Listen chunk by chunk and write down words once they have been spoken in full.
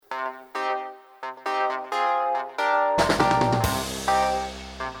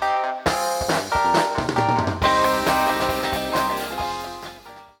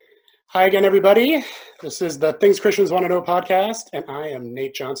Hi again, everybody. This is the Things Christians Want to Know podcast, and I am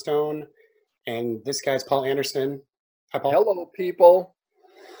Nate Johnstone, and this guy's Paul Anderson. Hi, Paul. Hello, people.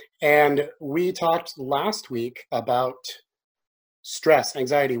 And we talked last week about stress,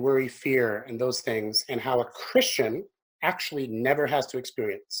 anxiety, worry, fear, and those things, and how a Christian actually never has to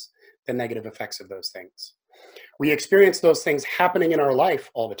experience the negative effects of those things. We experience those things happening in our life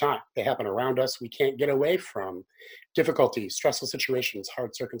all the time. They happen around us. We can't get away from difficulties, stressful situations,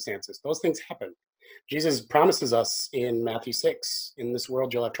 hard circumstances. Those things happen. Jesus promises us in Matthew 6, in this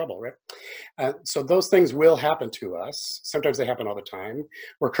world you'll have trouble, right? So those things will happen to us. Sometimes they happen all the time.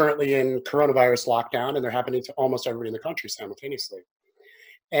 We're currently in coronavirus lockdown, and they're happening to almost everybody in the country simultaneously.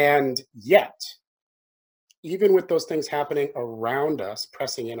 And yet, even with those things happening around us,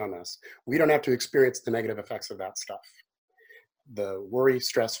 pressing in on us, we don't have to experience the negative effects of that stuff. The worry,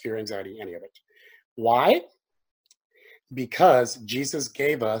 stress, fear, anxiety, any of it. Why? Because Jesus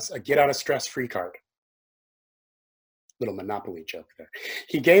gave us a get out of stress free card. Little Monopoly joke there.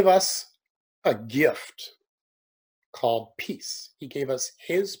 He gave us a gift called peace. He gave us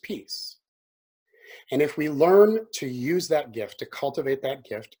his peace. And if we learn to use that gift, to cultivate that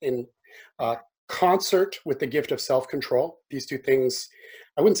gift in concert with the gift of self-control, these two things,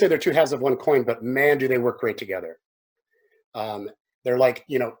 I wouldn't say they're two halves of one coin, but man, do they work great together. They're like,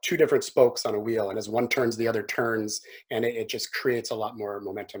 two different spokes on a wheel, and as one turns, the other turns, and it just creates a lot more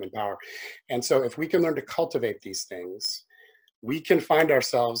momentum and power. And so if we can learn to cultivate these things, we can find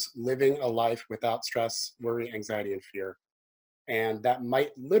ourselves living a life without stress, worry, anxiety, and fear. And that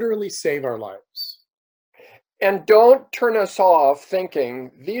might literally save our lives. And don't turn us off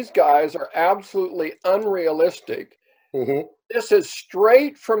thinking these guys are absolutely unrealistic. Mm-hmm. This is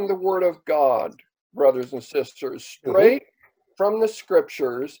straight from the Word of God, brothers and sisters, straight from the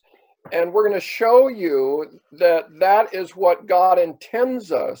Scriptures. And we're going to show you that that is what God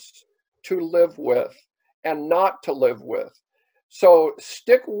intends us to live with and not to live with. So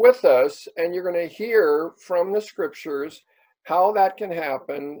stick with us, and you're going to hear from the Scriptures how that can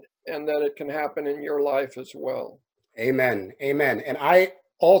happen, and that it can happen in your life as well. Amen. Amen. And I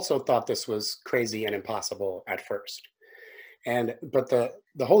also thought this was crazy and impossible at first. But the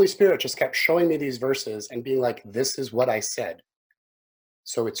Holy Spirit just kept showing me these verses and being like, this is what I said.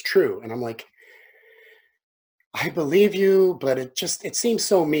 So it's true. And I'm like, I believe you, but it seems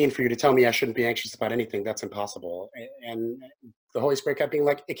so mean for you to tell me I shouldn't be anxious about anything. That's impossible. And the Holy Spirit kept being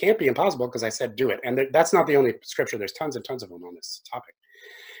like, it can't be impossible because I said do it. And that's not the only scripture. There's tons and tons of them on this topic.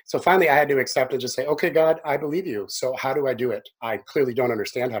 So finally, I had to accept and just say, okay, God, I believe you. So how do I do it? I clearly don't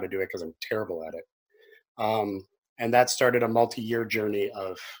understand how to do it because I'm terrible at it. And that started a multi-year journey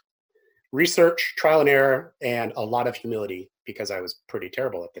of research, trial and error, and a lot of humility because I was pretty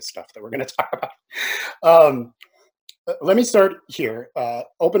terrible at this stuff that we're going to talk about. Let me start here.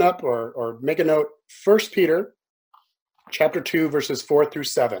 Open up or make a note. 1 Peter chapter 2, verses 4 through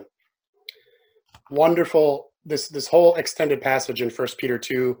 7. Wonderful. This whole extended passage in 1 Peter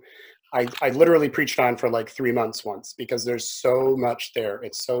 2, I literally preached on for like 3 months once because there's so much there.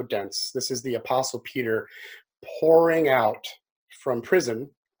 It's so dense. This is the Apostle Peter pouring out from prison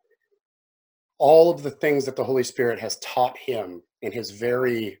all of the things that the Holy Spirit has taught him in his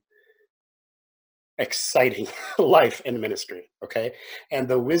very exciting life and ministry, okay? And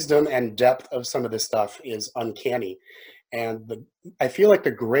the wisdom and depth of some of this stuff is uncanny. And I feel like the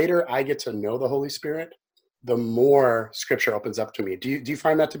greater I get to know the Holy Spirit, the more scripture opens up to me. Do you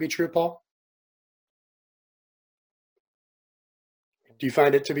find that to be true, Paul? Do you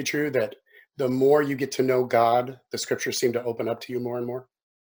find it to be true that the more you get to know God, the scriptures seem to open up to you more and more?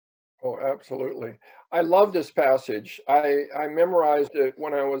 Oh, absolutely. I love this passage. I memorized it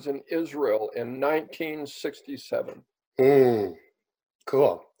when I was in Israel in 1967.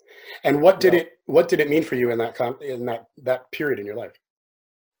 Cool. And what did it mean for you in that period in your life?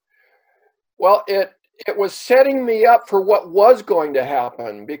 Well, it was setting me up for what was going to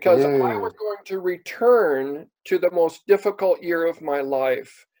happen, because I was going to return to the most difficult year of my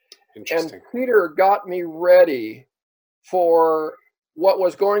life. And Peter got me ready for what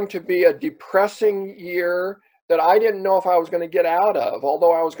was going to be a depressing year that I didn't know if I was going to get out of.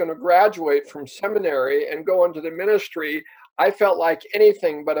 Although I was going to graduate from seminary and go into the ministry, I felt like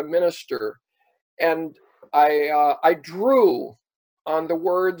anything but a minister. And I drew on the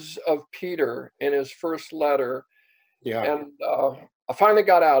words of Peter in his first letter. Yeah. And I finally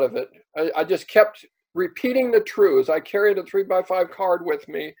got out of it. I just kept repeating the truths. I carried a 3x5 card with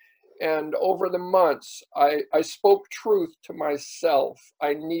me. And over the months, I spoke truth to myself.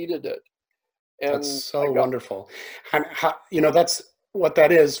 I needed it. And that's so wonderful. And that's what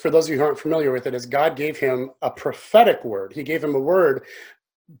that is. For those of you who aren't familiar with it, is God gave him a prophetic word. He gave him a word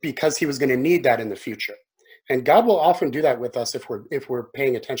because he was going to need that in the future. And God will often do that with us if we're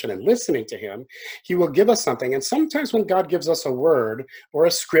paying attention and listening to him. He will give us something. And sometimes when God gives us a word or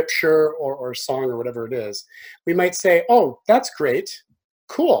a scripture or a song or whatever it is, we might say, oh, that's great,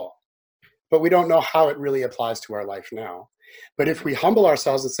 cool. But we don't know how it really applies to our life now. But if we humble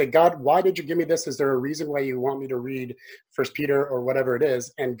ourselves and say, God, why did you give me this? Is there a reason why you want me to read First Peter or whatever it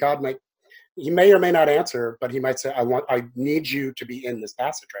is? And God he may or may not answer, but he might say, I need you to be in this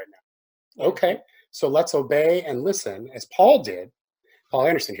passage right now. Okay, so let's obey and listen, as Paul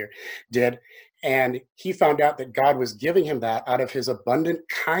Anderson here did, and he found out that God was giving him that out of his abundant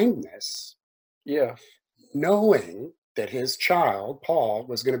kindness. Yeah. Knowing that his child, Paul,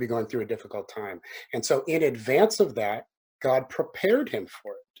 was going to be going through a difficult time. And so in advance of that, God prepared him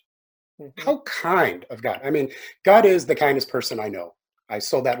for it. Mm-hmm. How kind of God. I mean, God is the kindest person I know. I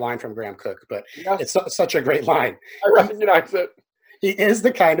stole that line from Graham Cook, but it's such a great line. I recognize it. He is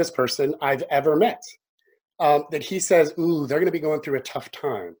the kindest person I've ever met. That he says, ooh, they're going to be going through a tough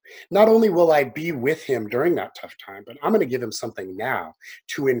time. Not only will I be with him during that tough time, but I'm going to give him something now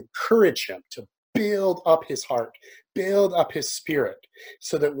to encourage him, to build up his heart, build up his spirit,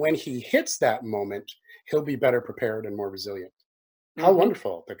 so that when he hits that moment, he'll be better prepared and more resilient. Mm-hmm. How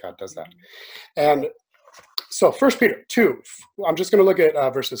wonderful that God does that. And so 1 Peter 2, I'm just going to look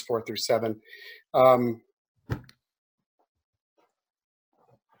at verses 4 through 7.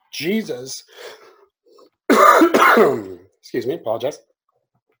 Jesus, excuse me, apologize.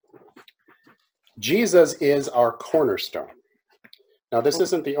 Jesus is our cornerstone. Now, this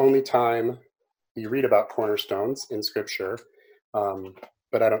isn't the only time you read about cornerstones in Scripture,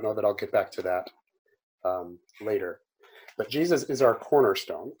 but I don't know that I'll get back to that later. But Jesus is our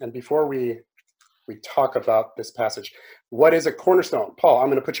cornerstone. And before we talk about this passage, what is a cornerstone? Paul, I'm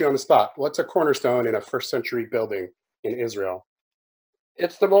going to put you on the spot. What's a cornerstone in a first century building in Israel?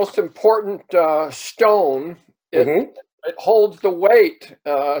 It's the most important stone. It holds the weight,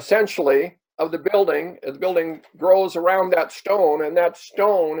 essentially, of the building. The building grows around that stone, and that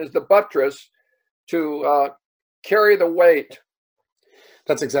stone is the buttress to carry the weight.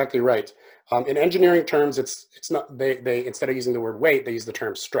 That's exactly right. In engineering terms, it's not they instead of using the word weight, they use the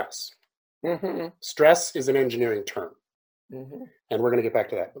term stress. Mm-hmm. Stress is an engineering term, and we're going to get back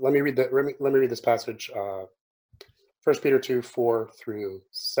to that. But let me read this passage. 1 Peter 2, 4 through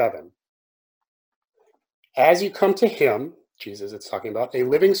 7. As you come to him, Jesus, it's talking about, a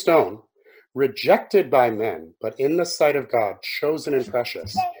living stone, rejected by men, but in the sight of God, chosen and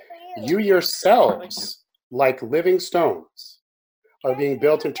precious. You yourselves, like living stones, are being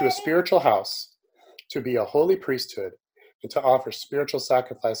built into a spiritual house to be a holy priesthood and to offer spiritual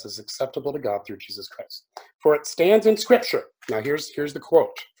sacrifices acceptable to God through Jesus Christ. For it stands in Scripture. Now here's the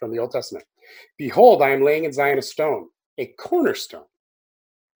quote from the Old Testament. Behold, I am laying in Zion a stone, a cornerstone,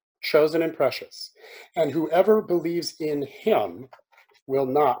 chosen and precious, and whoever believes in him will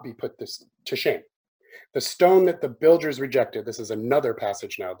not be put to shame. The stone that the builders rejected, this is another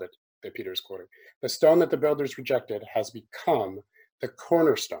passage now that Peter is quoting, the stone that the builders rejected has become the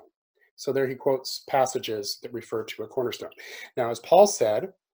cornerstone. So there he quotes passages that refer to a cornerstone. Now, as Paul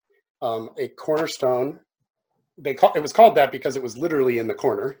said, a cornerstone, it was called that because it was literally in the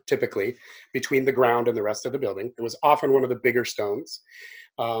corner, typically, between the ground and the rest of the building. It was often one of the bigger stones,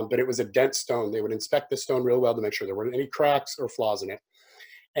 but it was a dense stone. They would inspect the stone real well to make sure there weren't any cracks or flaws in it.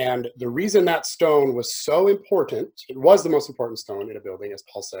 And the reason that stone was so important, it was the most important stone in a building, as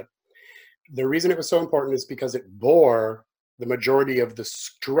Paul said. The reason it was so important is because it bore the majority of the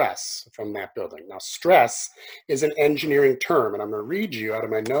stress from that building. Now, stress is an engineering term, and I'm going to read you out of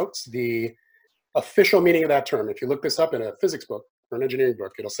my notes the official meaning of that term. If you look this up in a physics book or an engineering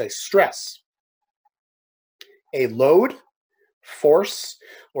book, it'll say stress: a load, force,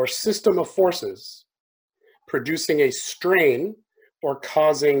 or system of forces producing a strain or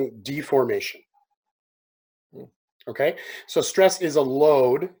causing deformation. Okay, so stress is a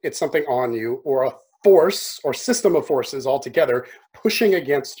load, it's something on you, or a force or system of forces altogether pushing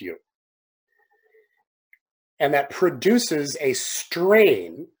against you. And that produces a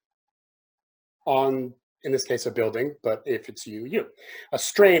strain on, in this case, a building, but if it's you. A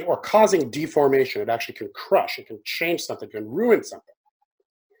strain or causing deformation. It actually can crush, it can change something, it can ruin something.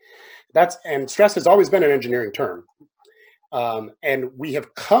 And stress has always been an engineering term. And we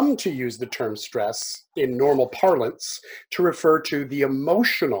have come to use the term stress in normal parlance to refer to the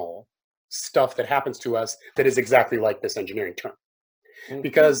emotional stuff that happens to us that is exactly like this engineering term.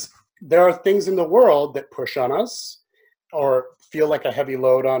 Because there are things in the world that push on us or feel like a heavy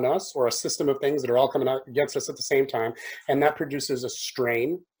load on us, or a system of things that are all coming out against us at the same time. And that produces a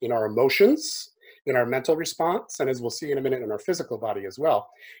strain in our emotions, in our mental response, and as we'll see in a minute, in our physical body as well.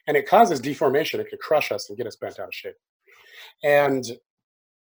 And it causes deformation. It can crush us and get us bent out of shape. And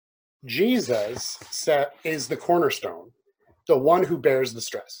Jesus is the cornerstone, the one who bears the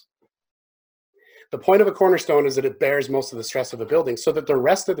stress. The point of a cornerstone is that it bears most of the stress of a building so that the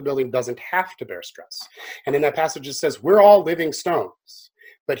rest of the building doesn't have to bear stress. And in that passage, it says, we're all living stones,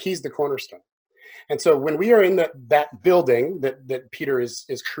 but he's the cornerstone. And so when we are in that building that Peter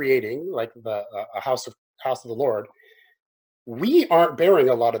is creating, like a house of the Lord, we aren't bearing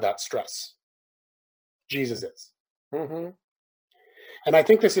a lot of that stress. Jesus is. Mm-hmm. And I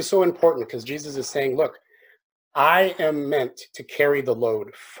think this is so important because Jesus is saying, look, I am meant to carry the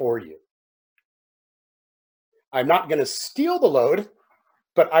load for you. I'm not going to steal the load,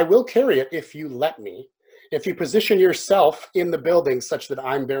 but I will carry it if you let me. If you position yourself in the building such that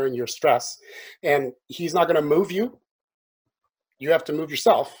I'm bearing your stress, and he's not going to move you, you have to move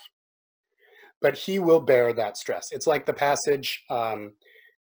yourself, but he will bear that stress. It's like the passage,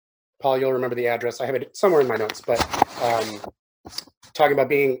 Paul, you'll remember the address. I have it somewhere in my notes, but talking about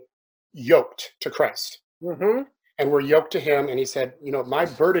being yoked to Christ. Mm-hmm. And we're yoked to him, and he said, my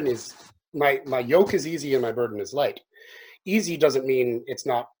burden is, my yoke is easy and my burden is light. Easy doesn't mean it's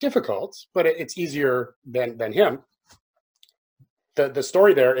not difficult, but it's easier than him. The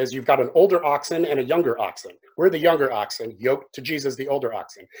story there is you've got an older oxen and a younger oxen. We're the younger oxen, yoked to Jesus, the older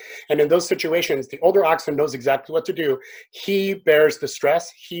oxen. And in those situations, the older oxen knows exactly what to do. He bears the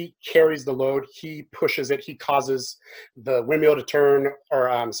stress. He carries the load. He pushes it. He causes the windmill to turn, or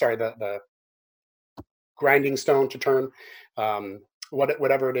the grinding stone to turn.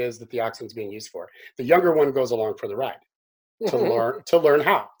 Whatever it is that the oxen's being used for. The younger one goes along for the ride to learn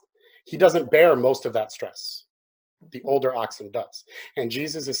how. He doesn't bear most of that stress. The older oxen does. And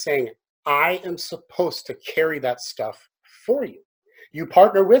Jesus is saying, I am supposed to carry that stuff for you. You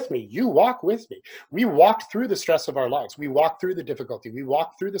partner with me. You walk with me. We walk through the stress of our lives. We walk through the difficulty. We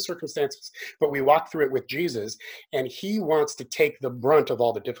walk through the circumstances, but we walk through it with Jesus. And he wants to take the brunt of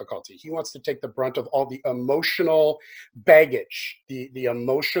all the difficulty. He wants to take the brunt of all the emotional baggage, the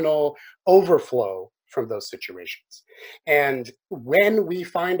emotional overflow from those situations. And when we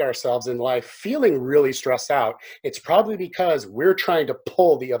find ourselves in life feeling really stressed out, it's probably because we're trying to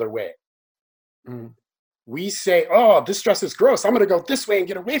pull the other way. Mm. We say, oh, this stress is gross. I'm going to go this way and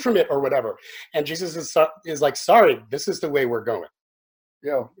get away from it or whatever. And Jesus is like, sorry, this is the way we're going.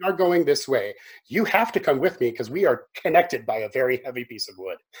 Yeah. We are going this way. You have to come with me because we are connected by a very heavy piece of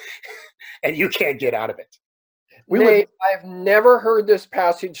wood and you can't get out of it. Nate, I've never heard this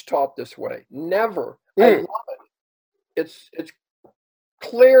passage taught this way. Never. I love it. It's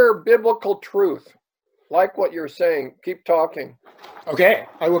clear biblical truth. Like what you're saying. Keep talking. Okay,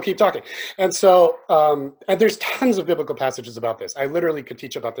 I will keep talking. And so, and there's tons of biblical passages about this. I literally could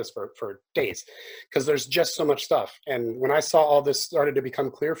teach about this for days because there's just so much stuff. And when I saw all this started to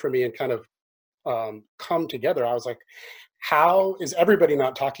become clear for me and kind of come together, I was like, how is everybody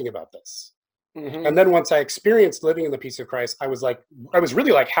not talking about this? Mm-hmm. And then once I experienced living in the peace of Christ, I was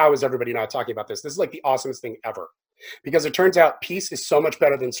really like, how is everybody not talking about this? This is like the awesomest thing ever. Because it turns out peace is so much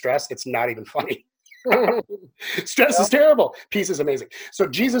better than stress. It's not even funny. Stress is terrible. Peace is amazing. So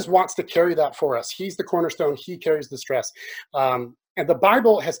Jesus wants to carry that for us. He's the cornerstone. He carries the stress. And the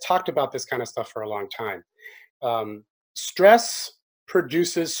Bible has talked about this kind of stuff for a long time. Stress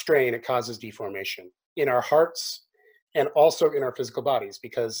produces strain. It causes deformation in our hearts and also in our physical bodies,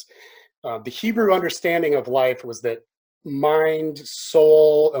 because the Hebrew understanding of life was that mind,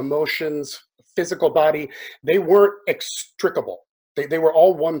 soul, emotions, physical body, they weren't extricable. They were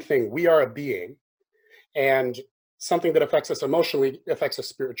all one thing. We are a being. And something that affects us emotionally, affects us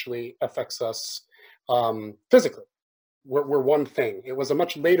spiritually, affects us physically. We're one thing. It was a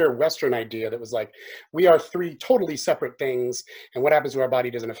much later Western idea that was like, we are three totally separate things, and what happens to our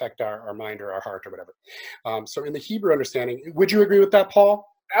body doesn't affect our mind or our heart or whatever. So in the Hebrew understanding, would you agree with that, Paul?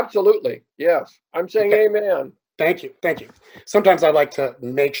 Absolutely. Yes. I'm saying okay. Amen. Thank you. Thank you. Sometimes I like to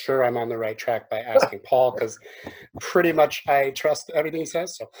make sure I'm on the right track by asking Paul, because pretty much I trust everything he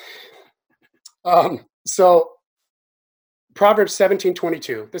says. So Proverbs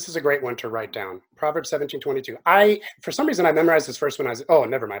 17:22. This is a great one to write down. Proverbs 17:22. For some reason, I memorized this verse when I was, oh,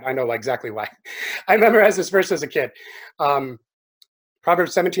 never mind. I know exactly why. I memorized this verse as a kid.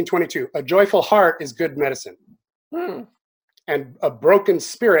 Proverbs 17:22. A joyful heart is good medicine. And a broken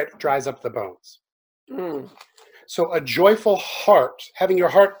spirit dries up the bones. So a joyful heart, having your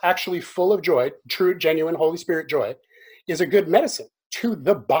heart actually full of joy, true, genuine, Holy Spirit joy, is a good medicine to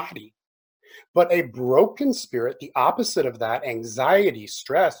the body. But a broken spirit, the opposite of that, anxiety,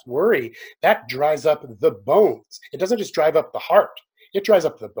 stress, worry, that dries up the bones. It doesn't just drive up the heart. It dries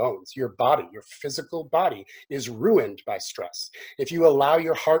up the bones. Your body, your physical body is ruined by stress. If you allow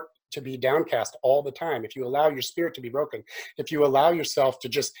your heart to be downcast all the time, if you allow your spirit to be broken, if you allow yourself to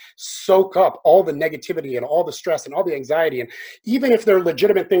just soak up all the negativity and all the stress and all the anxiety, and even if they're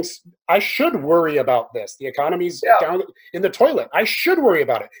legitimate things, I should worry about this. The economy's down in the toilet. I should worry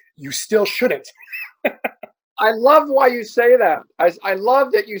about it. You still shouldn't. I love why you say that. I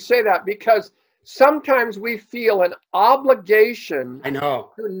love that you say that, because sometimes we feel an obligation to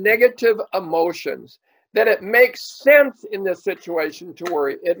negative emotions, that it makes sense in this situation to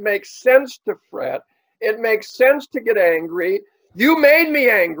worry. It makes sense to fret. It makes sense to get angry. You made me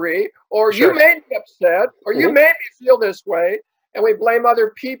angry, or you made me upset, or you made me feel this way. And we blame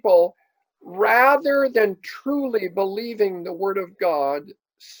other people rather than truly believing the word of God,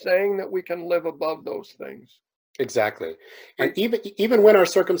 saying that we can live above those things. Exactly. And even when our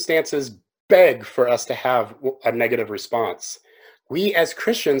circumstances beg for us to have a negative response, we as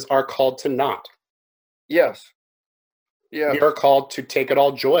Christians are called to not. Yes. Yes. We are called to take it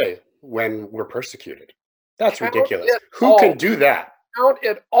all joy when we're persecuted. That's ridiculous. Who can do that? Count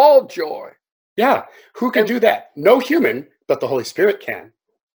it all joy. Yeah. Who can do that? No human, but the Holy Spirit can.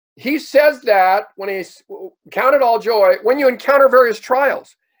 He says that when he's count it all joy when you encounter various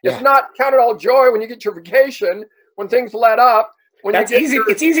trials. Yeah. It's not count it all joy when you get your vacation, when things let up. That's easy.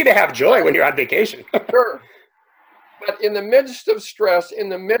 It's easy to have joy when you're on vacation. Sure. But in the midst of stress, in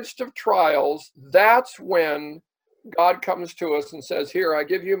the midst of trials, that's when God comes to us and says, here, I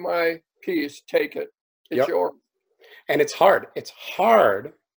give you my peace, take it. It's yours. And it's hard. It's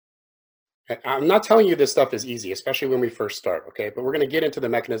hard. I'm not telling you this stuff is easy, especially when we first start, okay? But we're going to get into the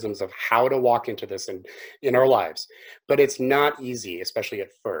mechanisms of how to walk into this in our lives. But it's not easy, especially at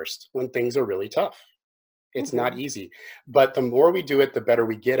first, when things are really tough. It's not easy. But the more we do it, the better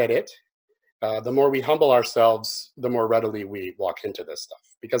we get at it. The more we humble ourselves, the more readily we walk into this stuff.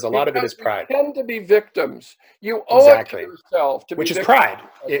 Because a lot of it is pride. You tend to be victims. You owe it to yourself to be victims. Which is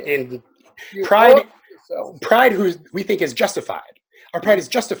pride. Pride who we think is justified. Our pride is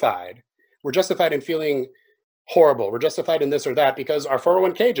justified. We're justified in feeling horrible. We're justified in this or that because our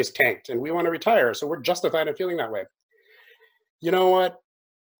 401k just tanked and we want to retire. So we're justified in feeling that way. You know what?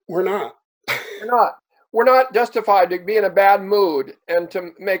 We're not. We're not justified to be in a bad mood and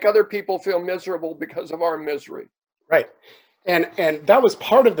to make other people feel miserable because of our misery. Right. And that was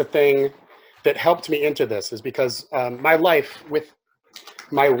part of the thing that helped me into this, is because my life with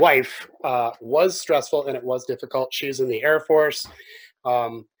my wife was stressful and it was difficult. She's in the Air Force.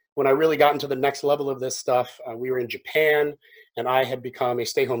 When I really got into the next level of this stuff, we were in Japan, and I had become a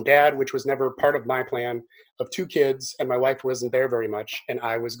stay-home dad, which was never part of my plan, of 2 kids, and my wife wasn't there very much, and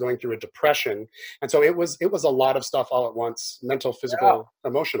I was going through a depression. And so it was a lot of stuff all at once: mental, physical,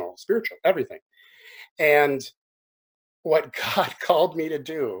 emotional, spiritual, everything. And what God called me to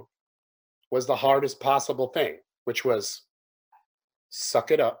do was the hardest possible thing, which was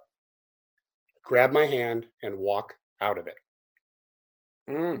suck it up, grab my hand, and walk out of it.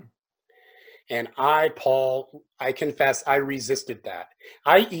 And Paul, I confess, I resisted that.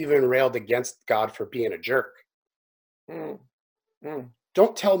 I even railed against God for being a jerk.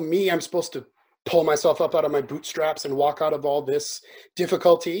 Don't tell me I'm supposed to pull myself up out of my bootstraps and walk out of all this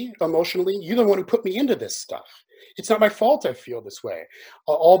difficulty emotionally. You're the one who put me into this stuff. It's not my fault I feel this way.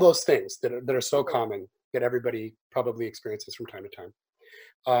 All those things that are so common that everybody probably experiences from time to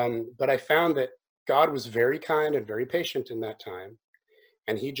time. But I found that God was very kind and very patient in that time.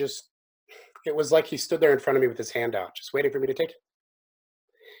 And it was like he stood there in front of me with his hand out, just waiting for me to take it.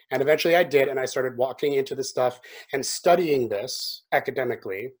 And eventually I did, and I started walking into this stuff and studying this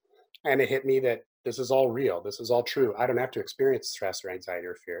academically. And it hit me that this is all real. This is all true. I don't have to experience stress or anxiety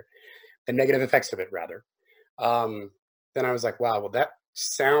or fear, the negative effects of it, rather. Then I was like, wow, well, that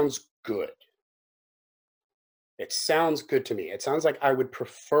sounds good. It sounds good to me. It sounds like I would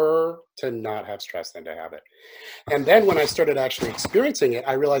prefer to not have stress than to have it. And then when I started actually experiencing it,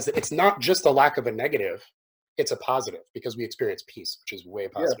 I realized that it's not just a lack of a negative, it's a positive, because we experience peace, which is way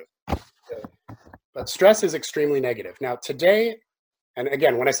positive. Yeah. But stress is extremely negative. Now today, and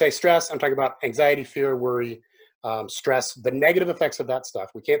again, when I say stress, I'm talking about anxiety, fear, worry, stress, the negative effects of that stuff.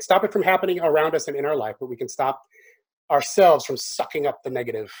 We can't stop it from happening around us and in our life, but we can stop ourselves from sucking up the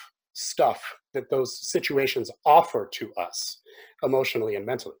negative stuff that those situations offer to us emotionally and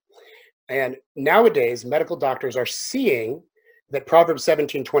mentally. And nowadays, medical doctors are seeing that Proverbs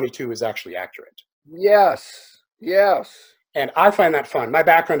 17:22 is actually accurate. Yes, yes. And I find that fun. My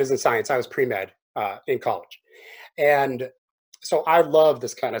background is in science. I was pre-med in college. And So I love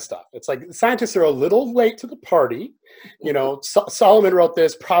this kind of stuff. It's like scientists are a little late to the party. You know, Solomon wrote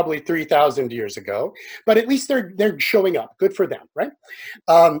this probably 3,000 years ago, but at least they're showing up. Good for them, right?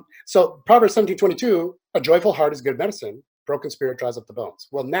 So Proverbs 17:22, a joyful heart is good medicine. Broken spirit dries up the bones.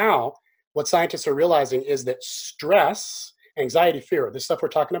 Well, now what scientists are realizing is that stress, anxiety, fear, this stuff we're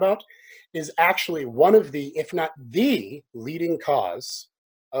talking about, is actually one of the, if not the leading cause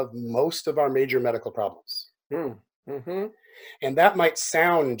of most of our major medical problems. Mm-hmm. And that might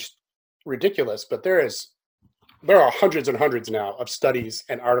sound ridiculous, but there are hundreds and hundreds now of studies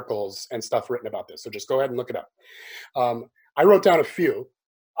and articles and stuff written about this. So just go ahead and look it up. I wrote down a few.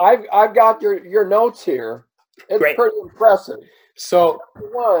 I've got your notes here. It's Great. Pretty impressive. So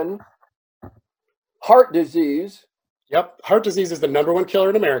one, heart disease. Yep, heart disease is the #1 killer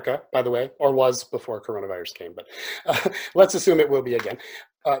in America, by the way, or was before coronavirus came, but let's assume it will be again.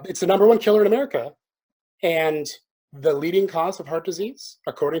 It's the #1 killer in America, and the leading cause of heart disease,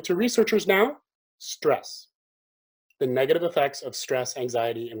 according to researchers now, stress. The negative effects of stress,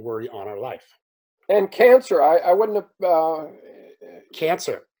 anxiety, and worry on our life. And cancer. I wouldn't have...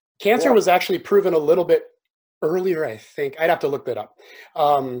 Cancer. Cancer was actually proven a little bit earlier, I think. I'd have to look that up.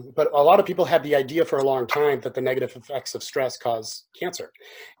 But a lot of people had the idea for a long time that the negative effects of stress cause cancer.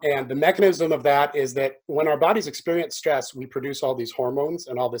 And the mechanism of that is that when our bodies experience stress, we produce all these hormones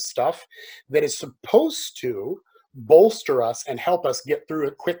and all this stuff that is supposed to bolster us and help us get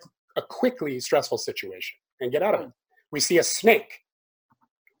through a quickly stressful situation and get out of it. We see a snake.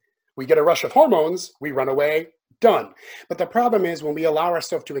 We get a rush of hormones, we run away, done. But the problem is when we allow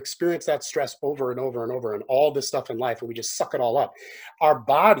ourselves to experience that stress over and over and over and all this stuff in life, and we just suck it all up, our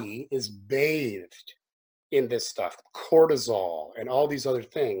body is bathed in this stuff, cortisol and all these other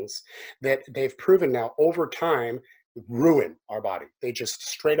things that they've proven now over time ruin our body. They just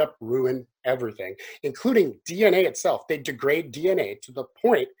straight up ruin everything, including DNA itself. They degrade DNA to the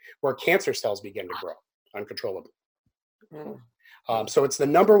point where cancer cells begin to grow uncontrollably. So it's the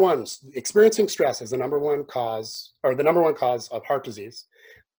 #1, experiencing stress is the #1 cause, or the #1 cause of heart disease,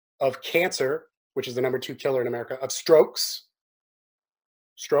 of cancer, which is the #2 killer in America, of strokes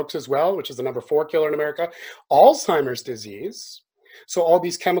as well, which is the #4 killer in America, Alzheimer's disease. So all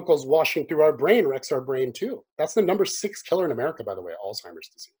these chemicals washing through our brain wrecks our brain too. That's the #6 killer in America, by the way, Alzheimer's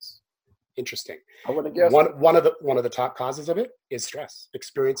disease. Interesting. I would have guessed one of the top causes of it is stress,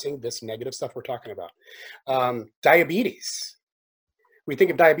 experiencing this negative stuff we're talking about. Diabetes. We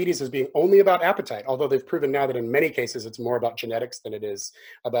think of diabetes as being only about appetite, although they've proven now that in many cases it's more about genetics than it is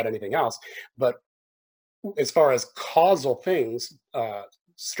about anything else. But as far as causal things,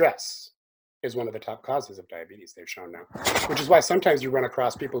 stress is one of the top causes of diabetes, they've shown now, which is why sometimes you run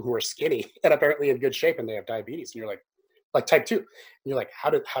across people who are skinny and apparently in good shape and they have diabetes, and you're like type 2. And you're like,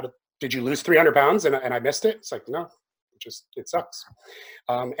 how did you lose 300 pounds and I missed it? It's like, no, it sucks.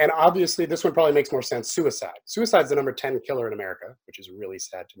 And obviously this one probably makes more sense. Suicide is the #10 killer in America, which is really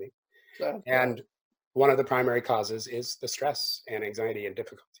sad to me. And one of the primary causes is the stress and anxiety and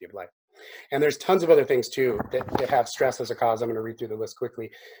difficulty of life. And there's tons of other things too that have stress as a cause. I'm going to read through the list quickly.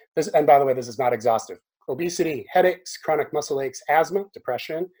 And by the way, this is not exhaustive. Obesity, headaches, chronic muscle aches, asthma,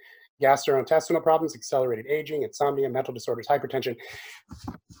 depression, gastrointestinal problems, accelerated aging, insomnia, mental disorders, hypertension,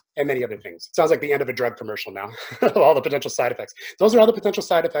 and many other things. It sounds like the end of a drug commercial now, all the potential side effects. Those are all the potential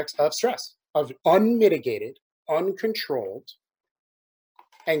side effects of stress, of unmitigated, uncontrolled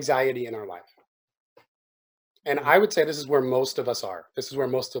anxiety in our life. And I would say this is where most of us are. This is where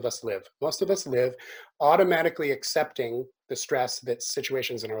most of us live. Most of us live automatically accepting the stress that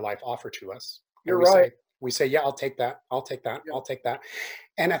situations in our life offer to us. You're right. We say, yeah, I'll take that. I'll take that. I'll take that.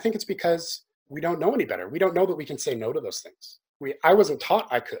 And I think it's because we don't know any better. We don't know that we can say no to those things. I wasn't taught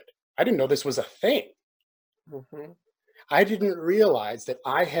I could. I didn't know this was a thing. I didn't realize that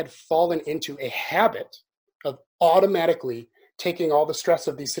I had fallen into a habit of automatically taking all the stress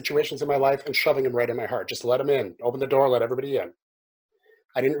of these situations in my life and shoving them right in my heart. Just let them in, open the door, let everybody in.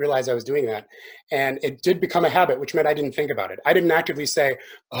 I didn't realize I was doing that. And it did become a habit, which meant I didn't think about it. I didn't actively say,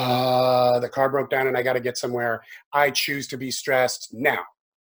 the car broke down and I got to get somewhere. I choose to be stressed now.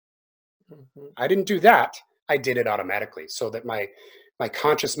 I didn't do that. I did it automatically so that my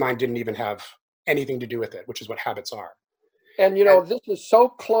conscious mind didn't even have anything to do with it, which is what habits are. And this is so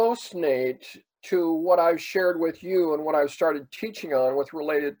close, Nate, to what I've shared with you and what I've started teaching on with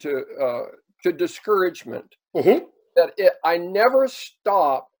related to discouragement. That I never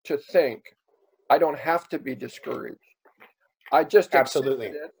stop to think I don't have to be discouraged. I just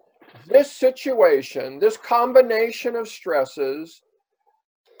absolutely this situation, this combination of stresses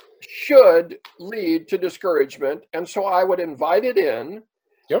should lead to discouragement, and so I would invite it in.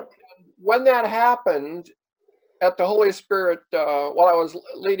 Yep. When that happened, at the Holy Spirit, while I was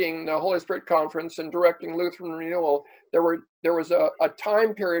leading the Holy Spirit conference and directing Lutheran Renewal, there was a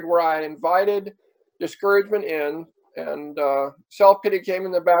time period where I invited discouragement in, and self-pity came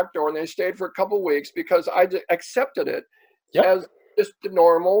in the back door, and they stayed for a couple of weeks because I accepted it as just the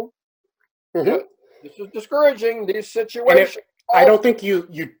normal. This is discouraging, these situations. I don't think you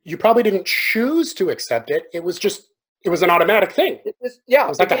probably didn't choose to accept it. It was an automatic thing. It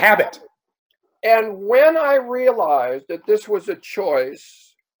was like a habit. And when I realized that this was a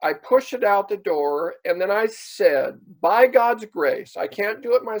choice, I pushed it out the door, and then I said, by God's grace, I can't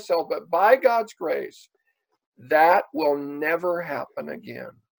do it myself, but by God's grace, that will never happen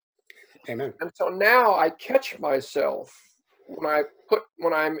again. Amen. And so now I catch myself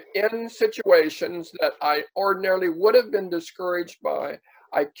when I'm in situations that I ordinarily would have been discouraged by.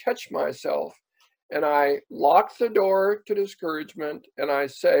 I catch myself and I lock the door to discouragement, and I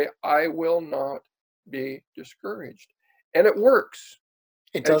say, I will not be discouraged. And it works.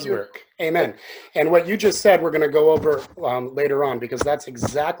 It does work. Amen. And what you just said, we're going to go over later on, because that's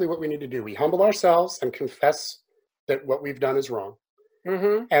exactly what we need to do. We humble ourselves and confess that what we've done is wrong.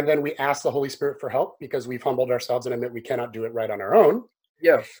 And then we ask the Holy Spirit for help, because we've humbled ourselves and admit we cannot do it right on our own.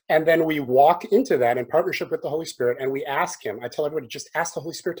 Yes. And then we walk into that in partnership with the Holy Spirit, and we ask him. I tell everybody, just ask the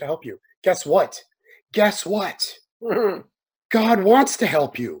Holy Spirit to help you. Guess what? God wants to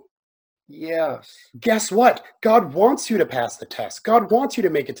help you. Yes. Guess what? God wants you to pass the test. God wants you to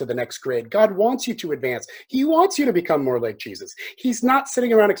make it to the next grade. God wants you to advance. He wants you to become more like Jesus. He's not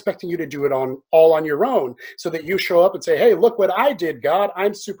sitting around expecting you to do it all on your own so that you show up and say, hey, look what I did, God.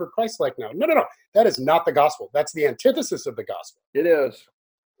 I'm super Christ-like now. No. That is not the gospel. That's the antithesis of the gospel. It is.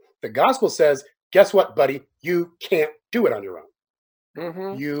 The gospel says, guess what, buddy? You can't do it on your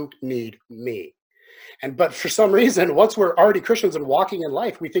own. You need me. But for some reason, once we're already Christians and walking in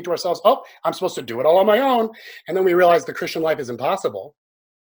life, we think to ourselves, oh, I'm supposed to do it all on my own. And then we realize the Christian life is impossible.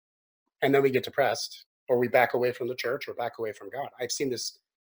 And then we get depressed, or we back away from the church, or back away from God. I've seen this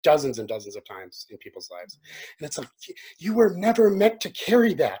dozens and dozens of times in people's lives. And it's like, you were never meant to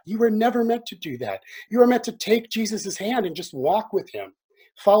carry that. You were never meant to do that. You were meant to take Jesus's hand and just walk with him.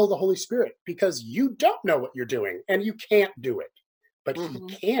 Follow the Holy Spirit, because you don't know what you're doing and you can't do it. But he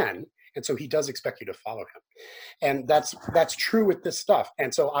can. And so he does expect you to follow him. And that's true with this stuff.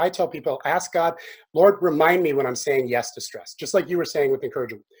 And so I tell people, ask God, Lord, remind me when I'm saying yes to stress. Just like you were saying with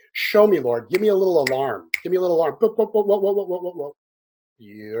encouragement. Show me, Lord. Give me a little alarm. Give me a little alarm. Whoa.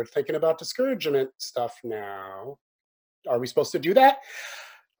 You're thinking about discouragement stuff now. Are we supposed to do that?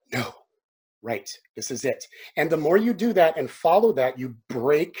 No. Right. This is it. And the more you do that and follow that, you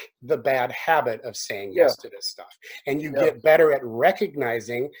break the bad habit of saying yes to this stuff. And you get better at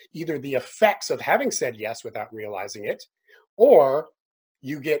recognizing either the effects of having said yes without realizing it, or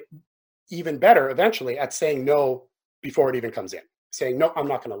you get even better eventually at saying no before it even comes in. Saying, no, I'm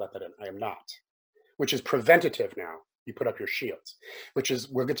not going to let that in. I am not. Which is preventative now. You put up your shields,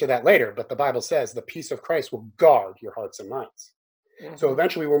 we'll get to that later. But the Bible says the peace of Christ will guard your hearts and minds. So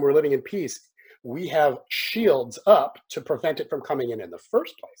eventually, when we're living in peace, we have shields up to prevent it from coming in the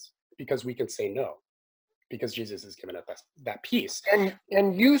first place, because we can say no, because Jesus has given us that peace.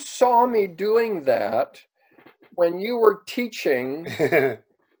 And you saw me doing that when you were teaching.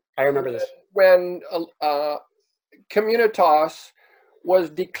 I remember this. When Communitas was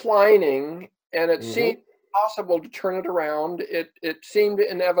declining, and it seemed impossible to turn it around. It seemed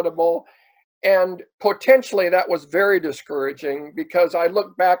inevitable. And potentially that was very discouraging, because I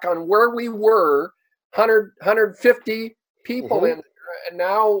look back on where we were, 150 people in there, and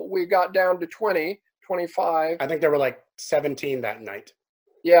now we got down to 20, 25. I think there were like 17 that night.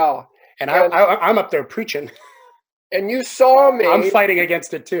 Yeah. And I'm up there preaching. And you saw me. I'm fighting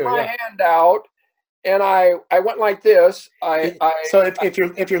against it too. My hand out, and I went like this. So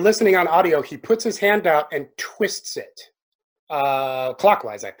if you're listening on audio, he puts his hand out and twists it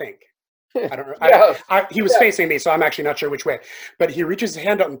clockwise, I think. I don't know. He was facing me, so I'm actually not sure which way. But he reaches his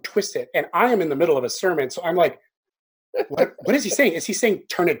hand out and twists it, and I am in the middle of a sermon, so I'm like, "What is he saying? Is he saying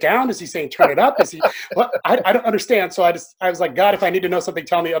turn it down? Is he saying turn it up? Is he what? I don't understand." So I was like, "God, if I need to know something,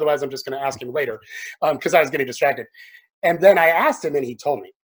 tell me. Otherwise, I'm just going to ask him later," because I was getting distracted. And then I asked him, and he told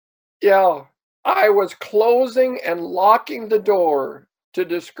me. Yeah, I was closing and locking the door to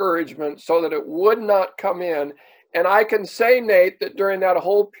discouragement so that it would not come in. And I can say, Nate, that during that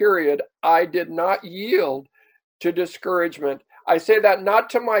whole period, I did not yield to discouragement. I say that not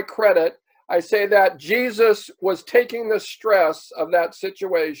to my credit. I say that Jesus was taking the stress of that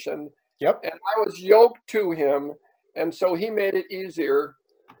situation. Yep. And I was yoked to him. And so he made it easier.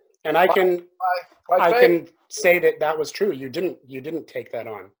 And I can say that was true. You didn't take that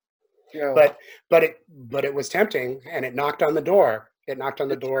on. Yeah. But it was tempting, and it knocked on the door. It knocked on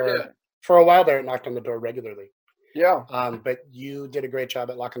the door did. for a while there. It knocked on the door regularly. Yeah. But you did a great job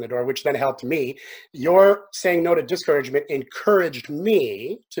at locking the door, which then helped me. Your saying no to discouragement encouraged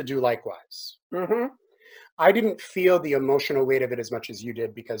me to do likewise. Mm-hmm. I didn't feel the emotional weight of it as much as you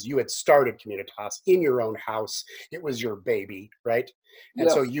did, because you had started Communitas in your own house. It was your baby, right? And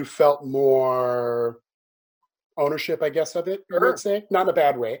Yes. so you felt more ownership, I guess, of it. Sure. You might say, not in a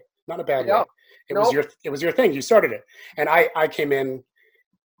bad way. Not in a bad way. It Nope. was your thing. You started it, and I came in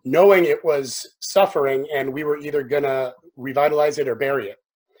knowing it was suffering, and we were either gonna revitalize it or bury it.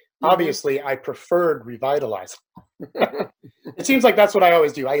 Mm-hmm. Obviously, I preferred revitalize. It seems like that's what I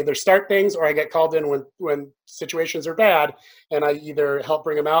always do. I either start things, or I get called in when situations are bad, and I either help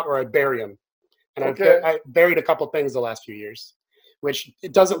bring them out or I bury them. And I buried a couple things the last few years, which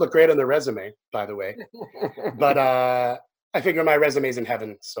it doesn't look great on the resume, by the way. But I figure my resume's in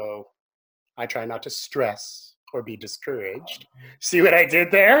heaven, so I try not to stress or be discouraged. See what I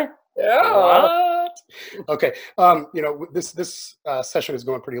did there? Yeah. What? Okay. This session is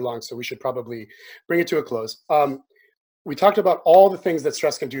going pretty long, so we should probably bring it to a close. We talked about all the things that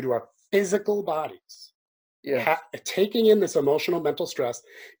stress can do to our physical bodies. Yeah. Taking in this emotional, mental stress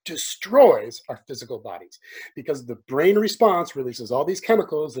destroys our physical bodies, because the brain response releases all these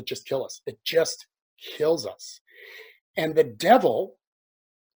chemicals that just kill us. It just kills us. And the devil,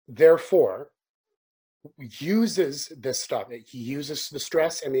 therefore, uses this stuff. He uses the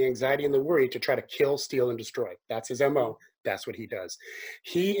stress and the anxiety and the worry to try to kill, steal, and destroy. That's his MO. That's what he does.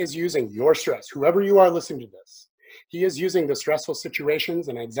 He is using your stress, whoever you are listening to this. He is using the stressful situations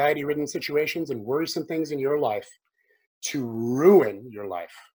and anxiety-ridden situations and worrisome things in your life to ruin your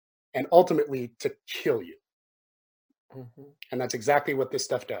life and ultimately to kill you. Mm-hmm. And that's exactly what this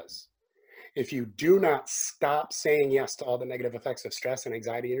stuff does. If you do not stop saying yes to all the negative effects of stress and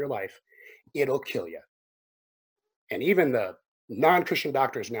anxiety in your life, it'll kill you. And even the non-Christian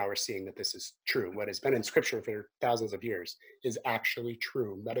doctors now are seeing that this is true. What has been in scripture for thousands of years is actually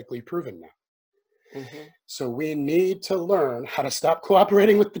true, medically proven now. Mm-hmm. So we need to learn how to stop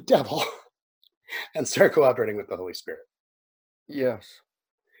cooperating with the devil and start cooperating with the Holy Spirit. Yes.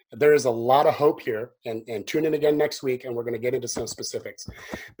 There is a lot of hope here, and tune in again next week, and we're going to get into some specifics.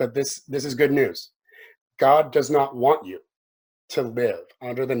 But this is good news. God does not want you to live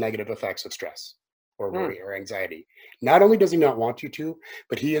under the negative effects of stress or worry or anxiety. Not only does he not want you to,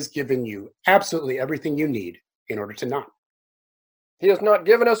 but he has given you absolutely everything you need in order to not. He has not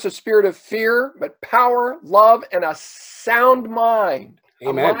given us a spirit of fear, but power, love, and a sound mind.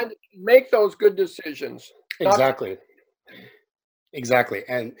 Amen. A mind that can make those good decisions. Exactly. Exactly.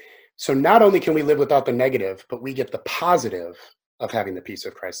 And so not only can we live without the negative, but we get the positive of having the peace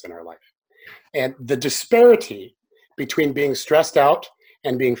of Christ in our life. And the disparity between being stressed out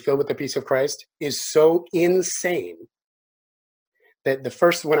and being filled with the peace of Christ is so insane that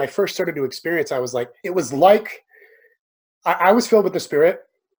when I first started to experience, I was like, it was like I was filled with the Spirit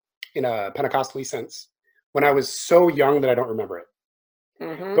in a Pentecostal sense when I was so young that I don't remember it.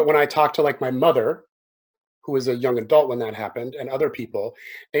 Mm-hmm. But when I talked to like my mother, who was a young adult when that happened, and other people,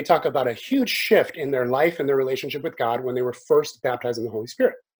 they talk about a huge shift in their life and their relationship with God when they were first baptized in the Holy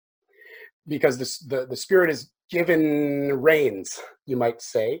Spirit. Because the Spirit is given reins, you might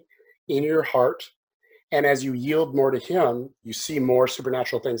say, in your heart. And as you yield more to him, you see more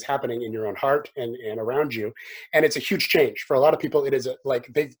supernatural things happening in your own heart and around you. And it's a huge change. For a lot of people, it is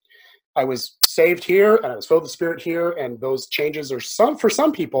I was saved here and I was filled with the Spirit here. And those changes are for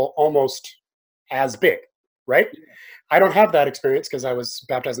some people almost as big, right? I don't have that experience because I was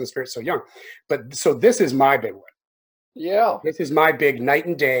baptized in the Spirit so young. But so this is my big one. Yeah. This is my big night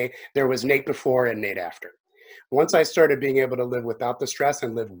and day. There was Nate before and Nate after. Once I started being able to live without the stress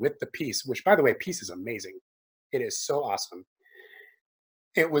and live with the peace, which, by the way, peace is amazing. It is so awesome.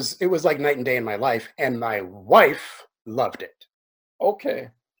 It was like night and day in my life, and my wife loved it. Okay.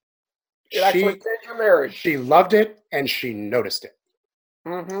 It actually changed your marriage. She loved it, and she noticed it.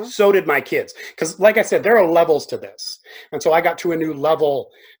 Mm-hmm. So did my kids. Because, like I said, there are levels to this. And so I got to a new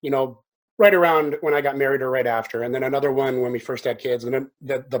level, right around when I got married or right after, and then another one when we first had kids. And then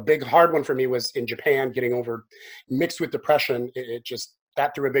the big hard one for me was in Japan, getting over, mixed with depression.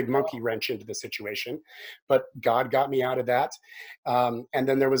 That threw a big monkey wrench into the situation, but God got me out of that. And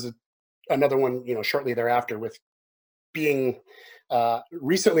then there was another one, shortly thereafter, with being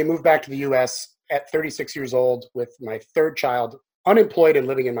recently moved back to the U.S. at 36 years old with my third child, unemployed and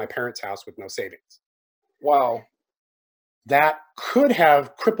living in my parents' house with no savings. Wow. That could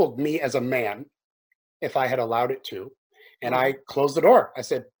have crippled me as a man if I had allowed it to. And I closed the door. I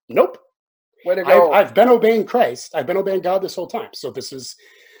said, nope. Way to go. I've been obeying Christ. I've been obeying God this whole time. So this is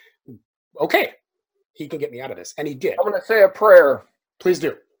okay, he can get me out of this. And he did. I'm going to say a prayer. Please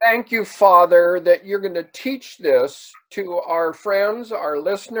do. Thank you, Father, that you're going to teach this to our friends, our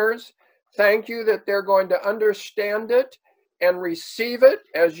listeners. Thank you that they're going to understand it and receive it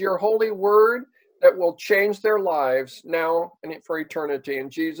as your holy word that will change their lives now and for eternity. In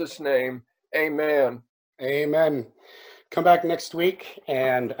Jesus' name, amen. Amen. Come back next week,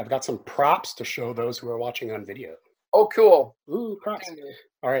 and I've got some props to show those who are watching on video. Oh, cool. Ooh, props.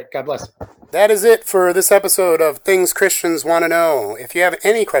 All right, God bless. That is it for this episode of Things Christians Want to Know. If you have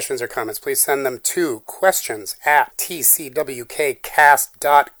any questions or comments, please send them to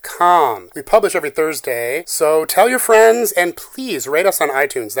questions@tcwkcast.com. We publish every Thursday, so tell your friends and please rate us on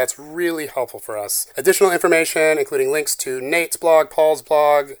iTunes. That's really helpful for us. Additional information, including links to Nate's blog, Paul's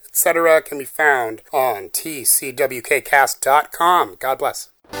blog, etc., can be found on tcwkcast.com. God bless.